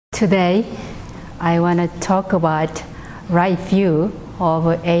Today, I want to talk about right view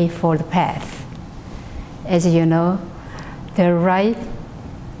of Eightfold Path. As you know, the right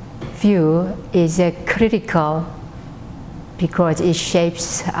view is critical because it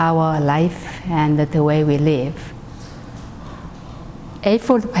shapes our life and the way we live.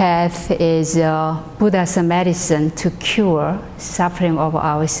 Eightfold Path is Buddha's medicine to cure suffering of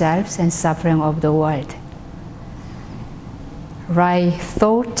ourselves and suffering of the world. Right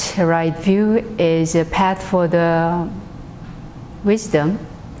thought, right view is a path for the wisdom,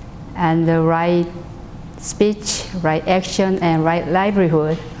 and the right speech, right action, and right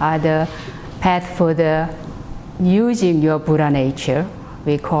livelihood are the path for the using your Buddha nature.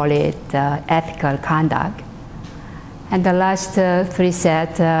 We call it ethical conduct. And the last three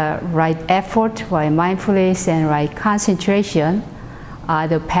sets, right effort, right mindfulness, and right concentration are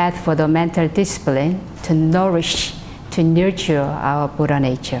the path for the mental discipline to nourish, to nurture our Buddha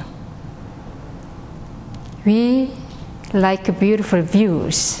nature. We like beautiful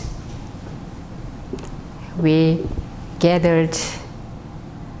views. We gathered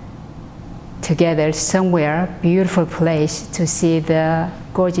together somewhere, beautiful place to see the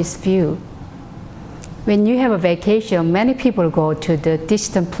gorgeous view. When you have a vacation, many people go to the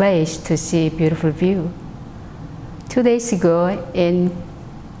distant place to see beautiful view. 2 days ago in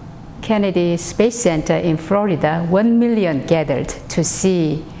Kennedy Space Center in Florida, 1 million gathered to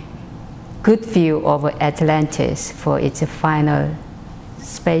see good view of Atlantis for its final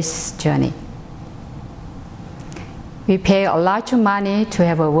space journey. We pay a lot of money to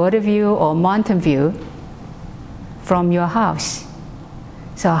have a water view or mountain view from your house.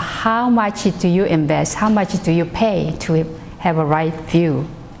 So how much do you invest? How much do you pay to have a right view?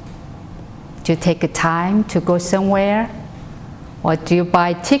 Do you take a time to go somewhere? Or do you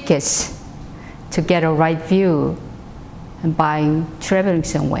buy tickets to get a right view and traveling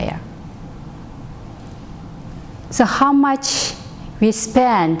somewhere? So how much we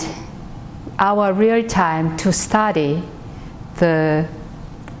spend our real time to study the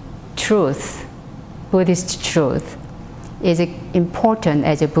truth, Buddhist truth, is important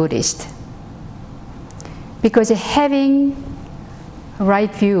as a Buddhist. Because having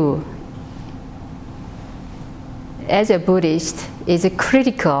right view as a Buddhist is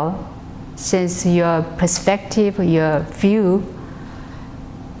critical, since your perspective, your view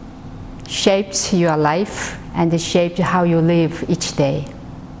shapes your life and shapes how you live each day.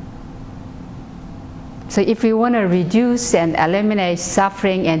 So if we want to reduce and eliminate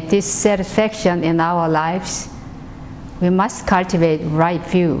suffering and dissatisfaction in our lives, we must cultivate right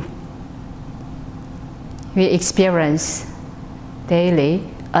view. We experience daily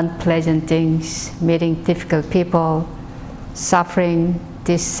unpleasant things, meeting difficult people, suffering,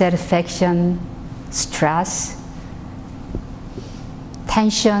 dissatisfaction, stress,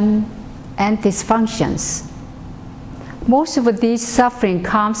 tension, and dysfunctions. Most of this suffering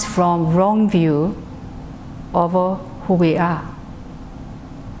comes from wrong view of who we are.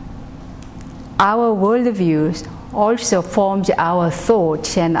 Our worldview also forms our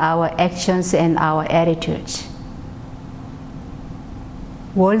thoughts and our actions and our attitudes.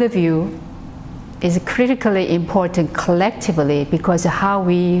 Worldview is critically important collectively because of how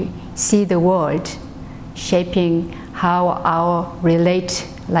we see the world, shaping how our relate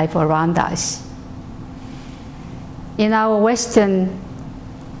life around us. In our Western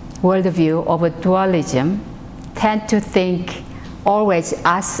worldview of dualism, tend to think always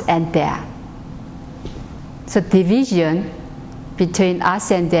us and them. So division between us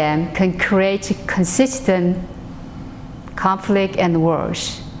and them can create consistent conflict and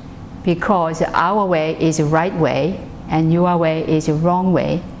wars, because our way is the right way and your way is the wrong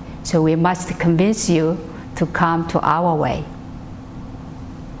way. So we must convince you to come to our way.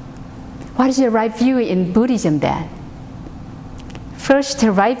 What is the right view in Buddhism then? First,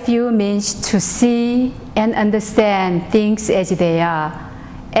 the right view means to see and understand things as they are,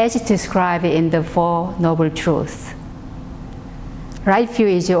 as described in the Four Noble Truths. Right view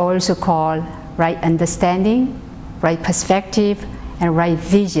is also called right understanding, right perspective, and right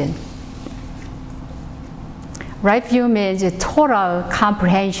vision. Right view means a total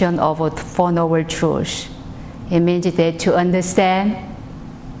comprehension of the Four Noble Truths. It means that to understand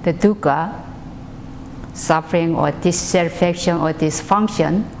the dukkha, suffering or dissatisfaction or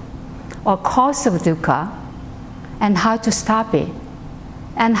dysfunction, or cause of dukkha, and how to stop it,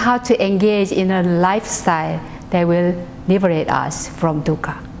 and how to engage in a lifestyle that will liberate us from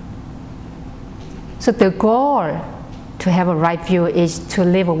dukkha. So the goal to have a right view is to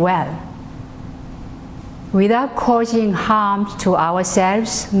live well, without causing harm to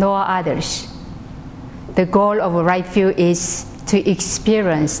ourselves nor others. The goal of a right view is to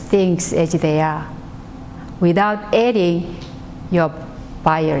experience things as they are without adding your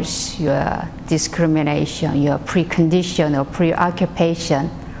bias, your discrimination, your precondition or preoccupation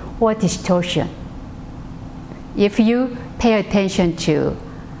or distortion. If you pay attention to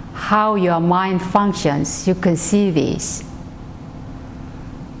how your mind functions, you can see this.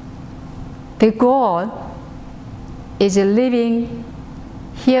 The goal is living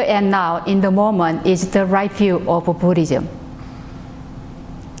here and now in the moment is the right view of Buddhism.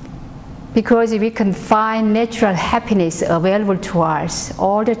 Because we can find natural happiness available to us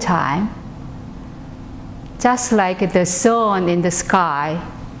all the time, just like the sun in the sky,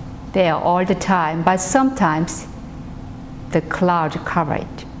 there all the time, but sometimes the cloud cover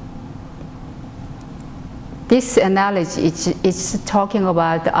it. This analogy is talking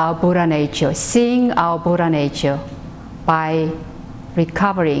about our Buddha nature, seeing our Buddha nature by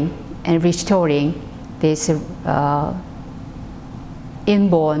recovering and restoring this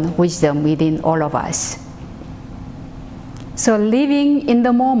inborn wisdom within all of us. So living in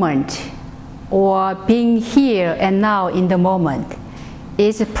the moment or being here and now in the moment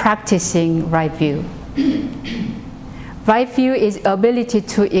is practicing right view. Right view is ability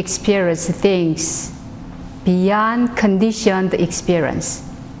to experience things beyond conditioned experience.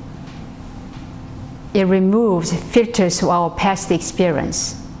 It removes filters to our past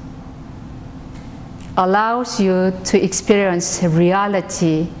experience, allows you to experience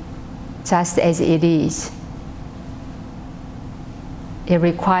reality just as it is. It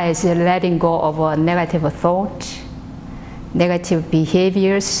requires letting go of a negative thought, negative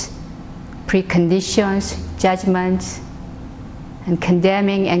behaviors, preconditions, judgments, and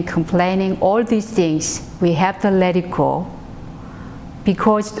condemning and complaining. All these things, we have to let it go,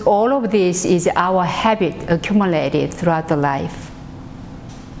 because all of this is our habit accumulated throughout the life,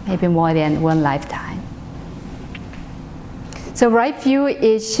 maybe more than one lifetime. So right view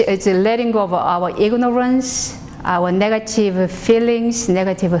is letting go of our ignorance, our negative feelings,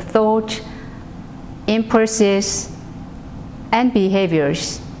 negative thoughts, impulses, and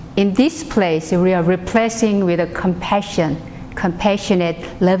behaviors. In this place, we are replacing with a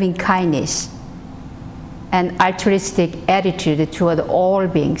compassionate, loving kindness, and altruistic attitude toward all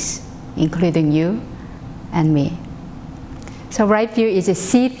beings, including you and me. So right view is to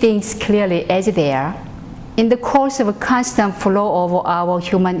see things clearly as they are in the course of a constant flow of our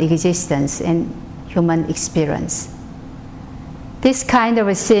human existence and human experience. This kind of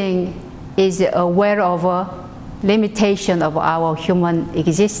a thing is aware of a limitation of our human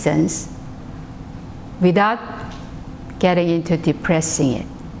existence without getting into depressing it.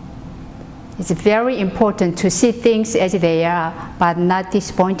 It's very important to see things as they are, but not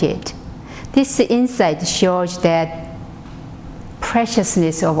disappointed. This insight shows that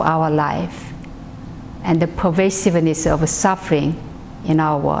preciousness of our life and the pervasiveness of suffering in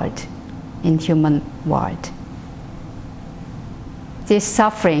our world, in human world. This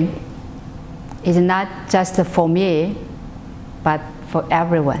suffering is not just for me, but for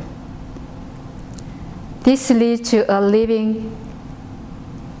everyone. This leads to a living,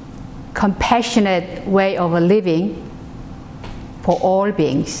 compassionate way of living for all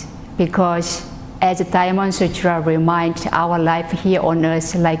beings, because as Diamond Sutra reminds, our life here on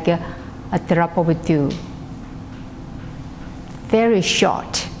earth is like a drop of dew, very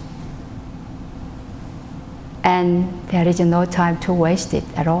short, and there is no time to waste it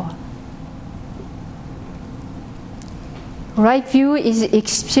at all. Right view is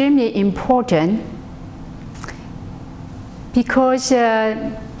extremely important because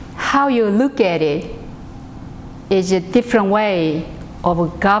how you look at it is a different way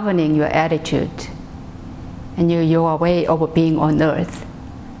of governing your attitude and your way of being on earth.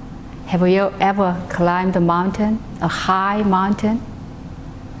 Have you ever climbed a mountain, a high mountain?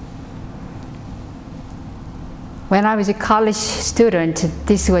 When I was a college student,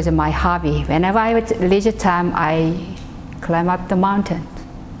 this was my hobby. Whenever I had leisure time, I climb up the mountain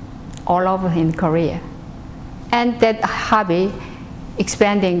all over in Korea. And that hobby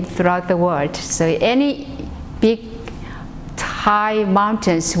expanding throughout the world. So any big, high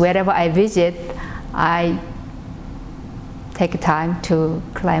mountains, wherever I visit, I take time to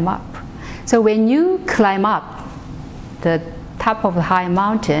climb up. So when you climb up the top of a high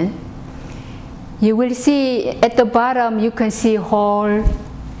mountain, you will see at the bottom, you can see whole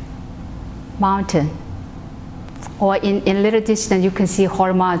mountain. Or in little distance, you can see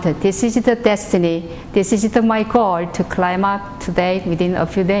whole mountain. This is the destiny. This is my goal, to climb up today within a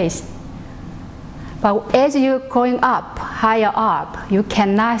few days. But as you're going up, higher up, you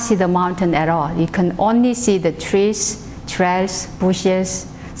cannot see the mountain at all. You can only see the trees, trails, bushes,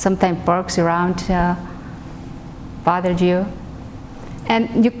 sometimes bugs around bother you.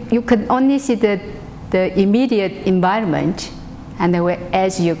 And you can only see the immediate environment, and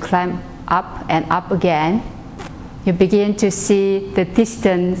as you climb up and up again, you begin to see the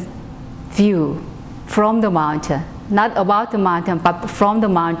distant view from the mountain. Not about the mountain, but from the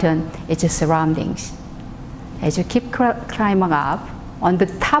mountain, it's the surroundings. As you keep climbing up, on the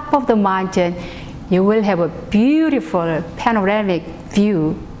top of the mountain, you will have a beautiful panoramic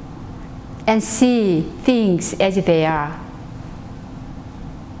view and see things as they are.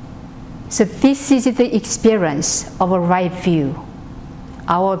 So this is the experience of a right view.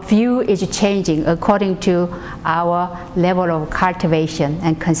 Our view is changing according to our level of cultivation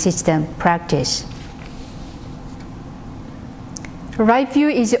and consistent practice. Right view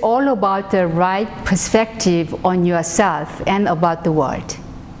is all about the right perspective on yourself and about the world.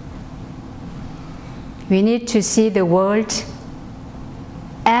 We need to see the world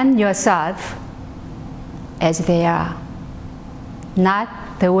and yourself as they are, not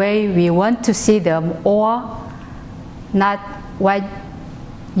the way we want to see them, or not what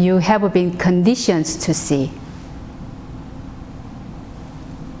you have been conditioned to see.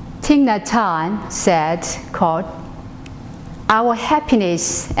 Thich Nhat Hanh said, quote, "Our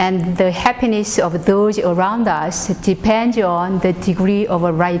happiness and the happiness of those around us depend on the degree of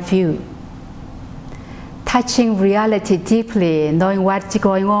a right view. Touching reality deeply, knowing what's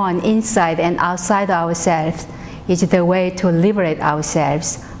going on inside and outside ourselves is the way to liberate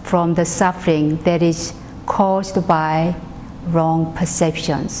ourselves from the suffering that is caused by wrong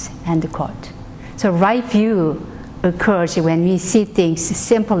perceptions." End quote. So right view occurs when we see things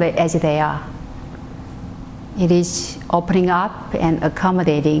simply as they are. It is opening up and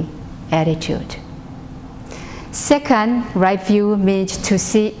accommodating attitude. Second, right view means to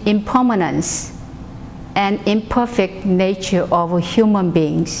see impermanence and imperfect nature of human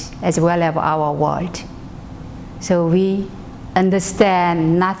beings as well as our world. So we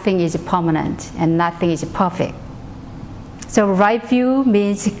understand nothing is permanent and nothing is perfect. So right view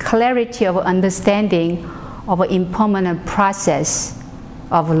means clarity of understanding of an impermanent process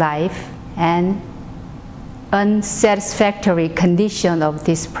of life and unsatisfactory condition of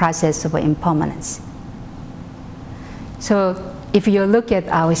this process of impermanence. So if you look at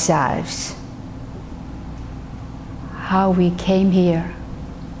ourselves, how we came here.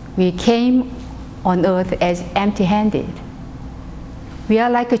 We came on earth as empty-handed. We are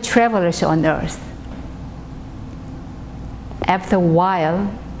like travelers on earth. After a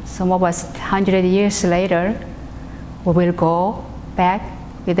while, some of us 100 years later, we will go back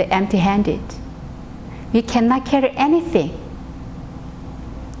with the empty-handed. We cannot carry anything.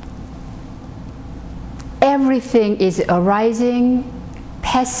 Everything is arising,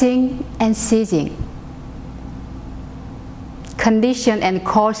 passing, and ceasing. Condition and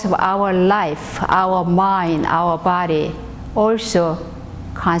course of our life, our mind, our body, also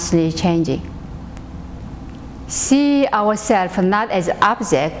constantly changing. See ourselves not as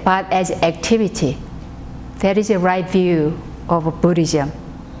object, but as activity. That is a right view of Buddhism.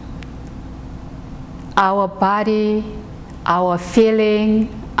 Our body, our feeling,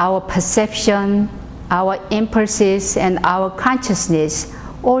 our perception, our impulses, and our consciousness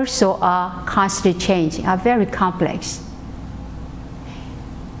also are constantly changing, are very complex.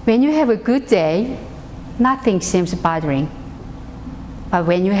 When you have a good day, nothing seems bothering. But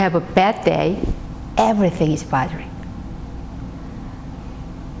when you have a bad day, everything is bothering.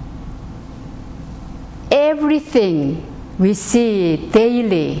 Everything we see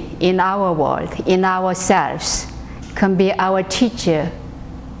daily in our world, in ourselves, can be our teacher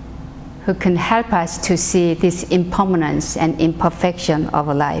who can help us to see this impermanence and imperfection of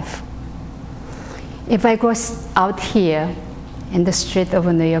life. If I go out here in the street of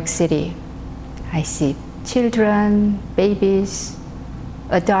New York City, I see children, babies,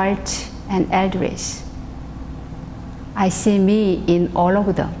 adults, and elders. I see me in all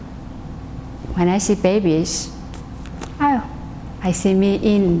of them. When I see babies, I see me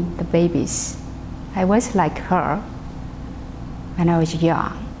in the babies. I was like her when I was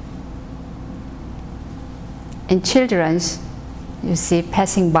young. In children, you see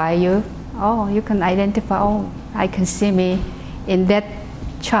passing by you, you can identify, I can see me in that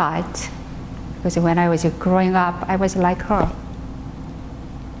child, because when I was growing up, I was like her.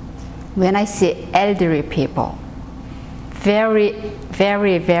 When I see elderly people, very,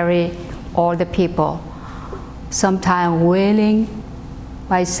 very, very old people, sometimes wailing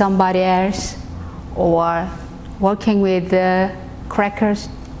by somebody else or working with the crackers,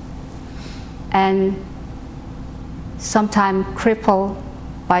 and sometimes crippled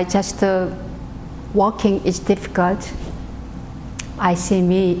by just walking is difficult, I see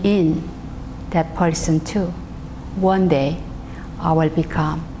me in that person too. One day, I will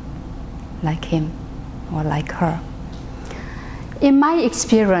become like him or like her. In my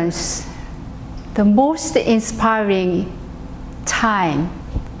experience, the most inspiring time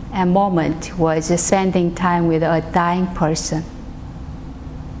and moment was spending time with a dying person.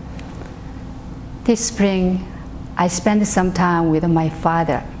 This spring, I spent some time with my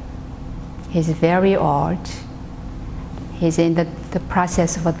father. He's very old. He's in the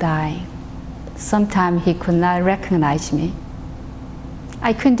process of dying. Sometimes he could not recognize me.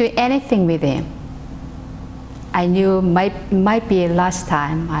 I couldn't do anything with him. I knew might be the last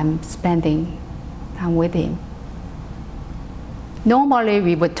time I'm spending time with him. Normally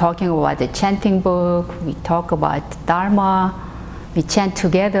we were talking about the chanting book, we talk about Dharma, we chant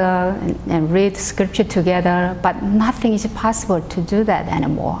together and read scripture together, but nothing is possible to do that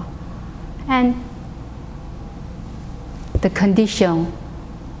anymore. And the condition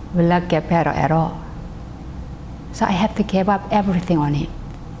will not get better at all. So I have to give up everything on him.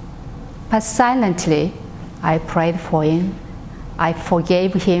 But silently, I prayed for him. I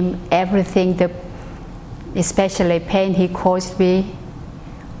forgave him everything, especially pain he caused me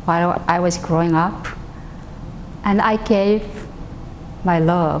while I was growing up. And I gave my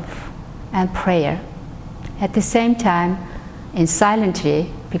love and prayer. At the same time, and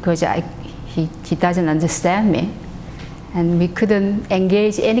silently, because he doesn't understand me, and we couldn't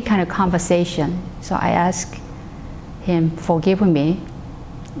engage any kind of conversation. So I asked him, forgive me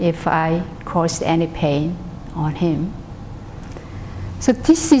if I caused any pain on him. So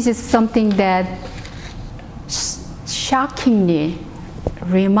this is something that shockingly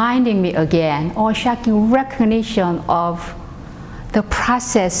reminding me again, or shocking recognition of the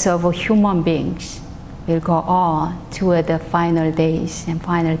process of human beings will go on toward the final days and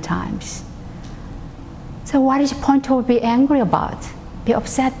final times. So what is the point to be angry about? Be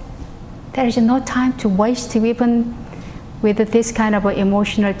upset? There is no time to waste even with this kind of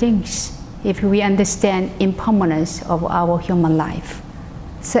emotional things if we understand impermanence of our human life.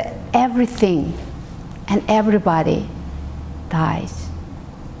 So everything and everybody dies.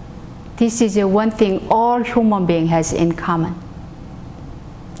 This is the one thing all human being has in common.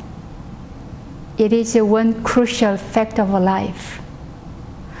 It is the one crucial fact of life.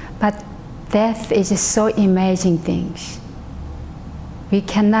 But death is so amazing thing. We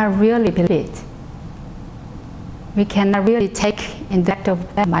cannot really believe it. We cannot really take in the act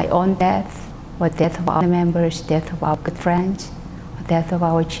of death, my own death, or death of our members, death of our good friends, or death of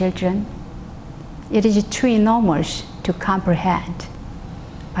our children. It is too enormous to comprehend,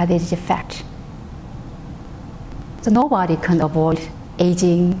 but it is a fact. So nobody can avoid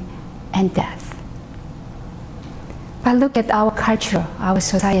aging and death. But look at our culture, our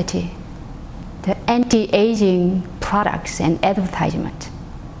society. The anti-aging products and advertisement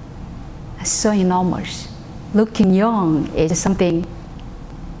are so enormous. Looking young is something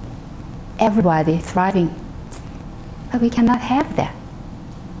everybody thriving, but we cannot have that.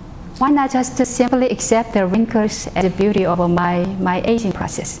 Why not just simply accept the wrinkles as the beauty of my aging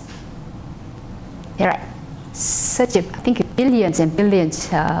process? There are such I think billions and billions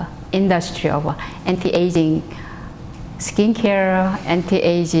industry of anti-aging skincare,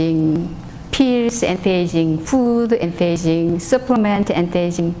 anti-aging pills, anti-aging food, anti-aging supplement,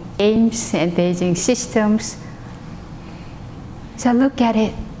 anti-aging games, anti-aging systems. So look at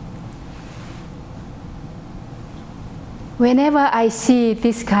it. Whenever I see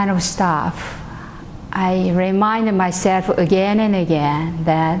this kind of stuff, I remind myself again and again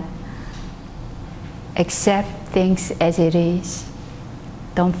that accept things as it is.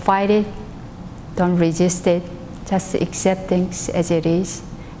 Don't fight it, don't resist it, just accept things as it is.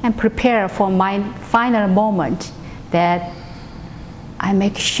 And prepare for my final moment that I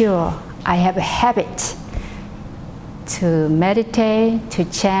make sure I have a habit to meditate, to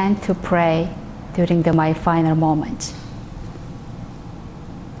chant, to pray during my final moment.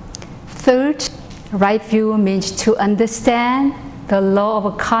 Third, right view means to understand the law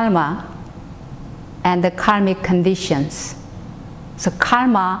of karma and the karmic conditions. So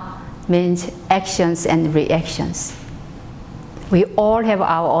karma means actions and reactions. We all have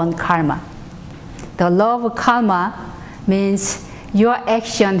our own karma. The law of karma means your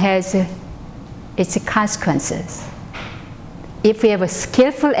action has its consequences. If you have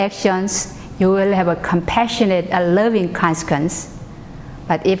skillful actions, you will have a compassionate and loving consequence.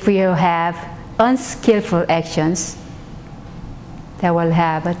 But if you have unskillful actions, they will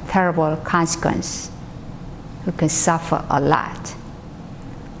have a terrible consequence. You can suffer a lot.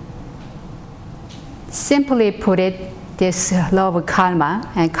 Simply put it, this law of karma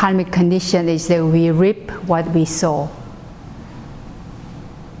and karmic condition is that we reap what we sow.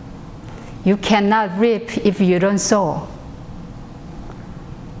 You cannot reap if you don't sow.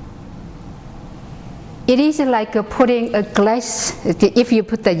 It is like putting a glass. If you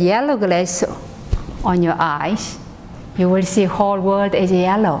put the yellow glass on your eyes, you will see whole world is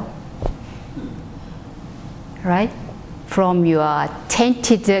yellow, right? From your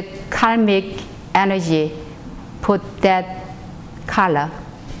tainted karmic energy, put that color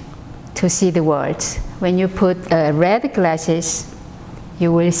to see the world. When you put red glasses,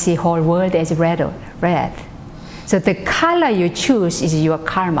 you will see whole world as red. So the color you choose is your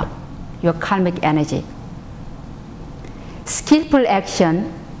karma, your karmic energy. Skillful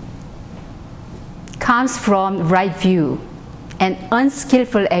action comes from right view, and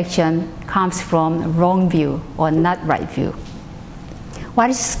unskillful action comes from wrong view or not right view. What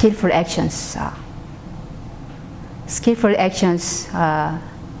is skillful actions? Skillful actions are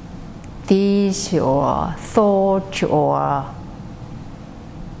deeds or thought or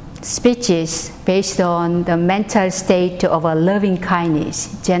speeches based on the mental state of a loving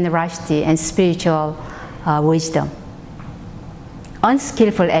kindness, generosity, and spiritual wisdom.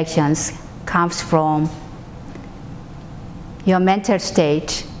 Unskillful actions comes from your mental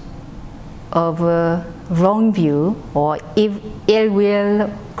state of wrong view or ill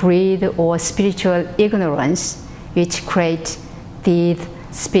will, greed, or spiritual ignorance, which create deed,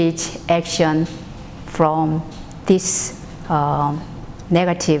 speech, action from this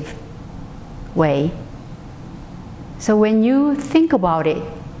negative way. So when you think about it,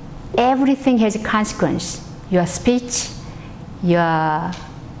 everything has a consequence. Your speech, your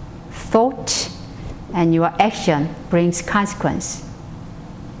thought, and your action brings consequence.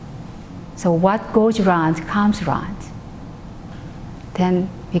 So what goes around comes around. Then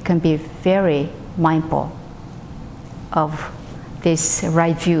we can be very mindful of this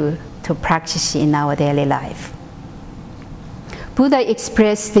right view to practice in our daily life. Buddha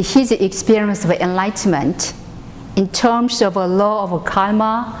expressed his experience of enlightenment in terms of a law of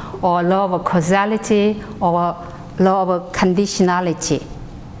karma, or law of causality, or law of conditionality.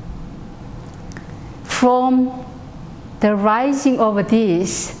 From the rising of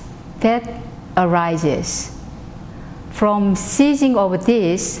this, that arises. From ceasing of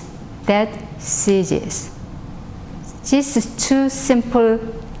this, that ceases. This is two simple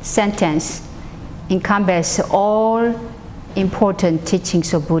sentences encompass all important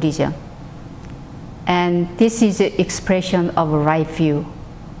teachings of Buddhism. And this is the expression of a right view.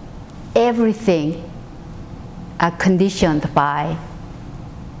 Everything are conditioned by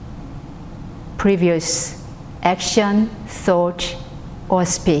previous action, thought, or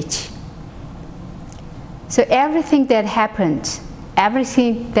speech. So everything that happens,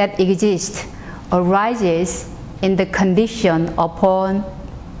 everything that exists, arises in the condition upon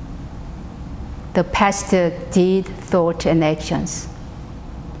the past deed, thought, and actions.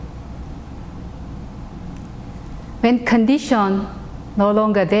 When condition no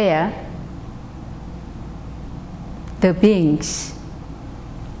longer there, the beings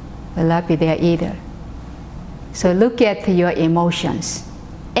will not be there either. So look at your emotions.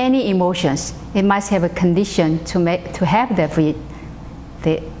 Any emotions, it must have a condition to have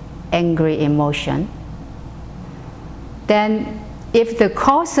the angry emotion. Then if the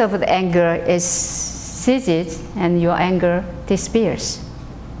cause of the anger is ceases, and your anger disappears.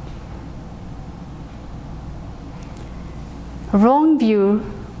 Wrong view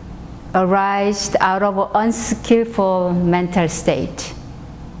arises out of an unskillful mental state.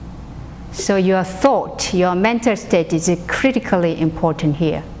 So your thought, your mental state is critically important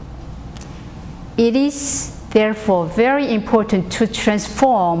here. It is therefore very important to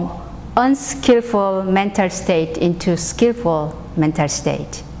transform unskillful mental state into skillful mental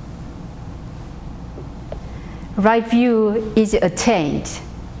state. Right view is attained.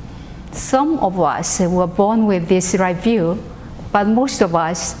 Some of us were born with this right view, but most of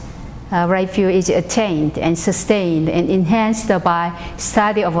us, right view is attained and sustained and enhanced by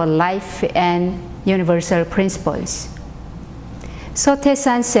study of life and universal principles.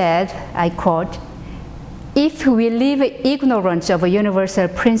 Sotaesan said, I quote, "If we live ignorant of universal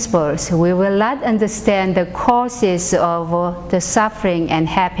principles, we will not understand the causes of the suffering and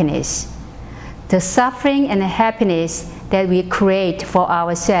happiness. The suffering and happiness that we create for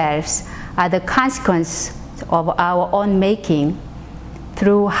ourselves are the consequence of our own making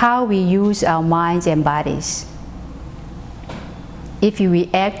through how we use our minds and bodies. If we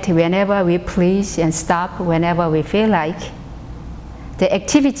act whenever we please and stop whenever we feel like, the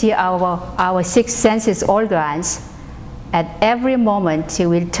activity of our six senses organs at every moment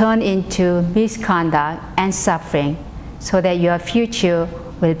will turn into misconduct and suffering, so that your future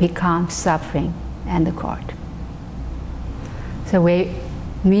will become suffering." End quote. So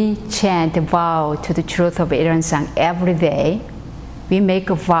we chant a vow to the truth of Ilon Sang every day. We make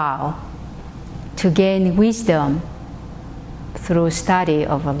a vow to gain wisdom through study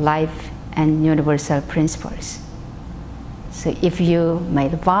of life and universal principles. So if you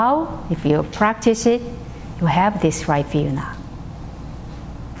made a vow, if you practice it, you have this right view now.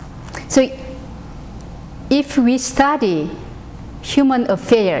 So if we study human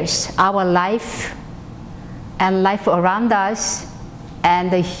affairs, our life and life around us,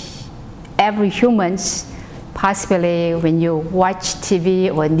 and every humans, possibly when you watch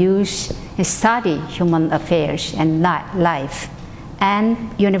TV or news, you study human affairs and life and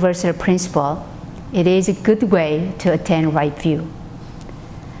universal principle, it is a good way to attain right view.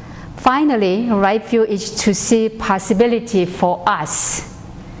 Finally, right view is to see possibility for us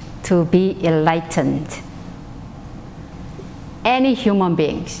to be enlightened. Any human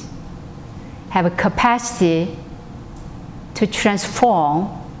beings have a capacity to transform,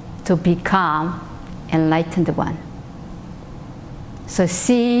 to become enlightened one. So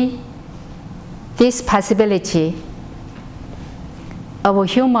see this possibility of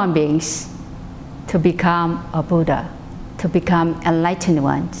human beings to become a Buddha, to become enlightened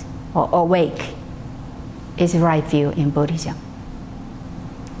ones or awake, is right view in Buddhism.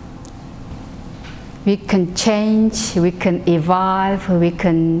 We can change, we can evolve, we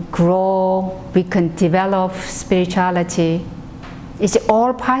can grow, we can develop spirituality. It's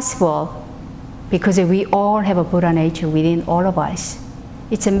all possible because we all have a Buddha nature within all of us.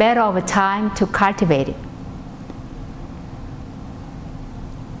 It's a matter of time to cultivate it.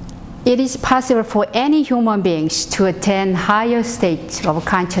 It is possible for any human beings to attain higher states of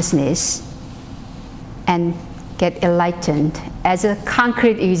consciousness and get enlightened. As a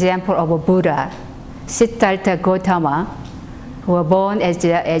concrete example of a Buddha, Siddhartha Gautama, who was born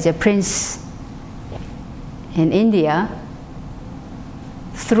as a prince in India,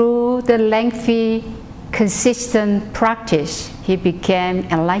 through the lengthy, consistent practice, he became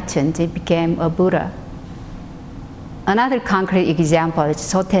enlightened, he became a Buddha. Another concrete example is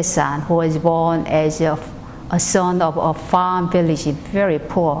Sotaesan, who was born as a son of a farm village, very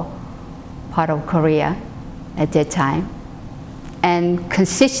poor part of Korea at that time. And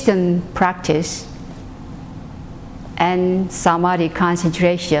consistent practice and samadhi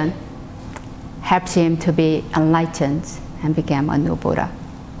concentration helps him to be enlightened and became a new Buddha.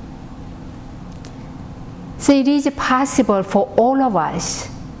 So it is possible for all of us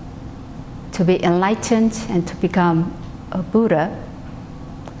to be enlightened and to become a Buddha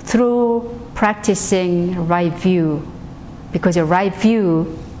through practicing right view, because a right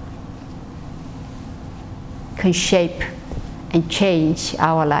view can shape and change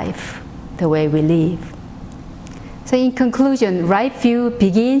our life, the way we live. So in conclusion, right view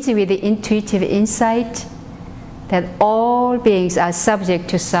begins with the intuitive insight that all beings are subject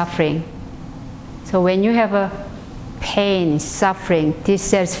to suffering. So when you have a pain, suffering,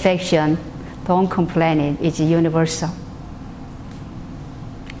 dissatisfaction, don't complain, it's universal.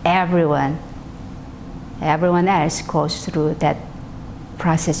 Everyone else goes through that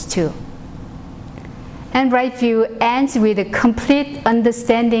process too. And right view ends with a complete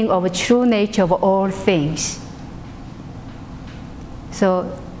understanding of the true nature of all things.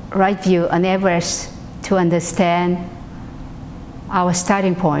 So right view enables us to understand our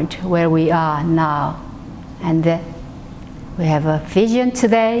starting point, where we are now. And we have a vision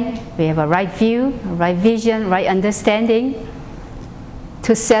today, we have a right view, a right vision, right understanding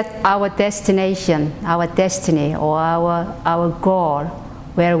to set our destination, our destiny, or our goal,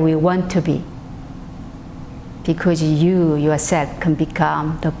 where we want to be. Because you yourself can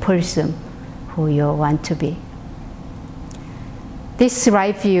become the person who you want to be. This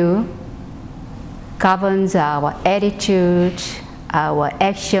right view governs our attitude, our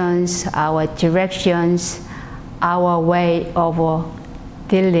actions, our directions, our way of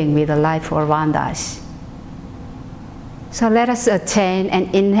dealing with the life around us. So let us attain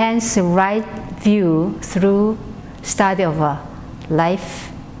and enhance the right view through study of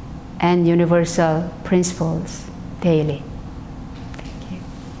life and universal principles daily.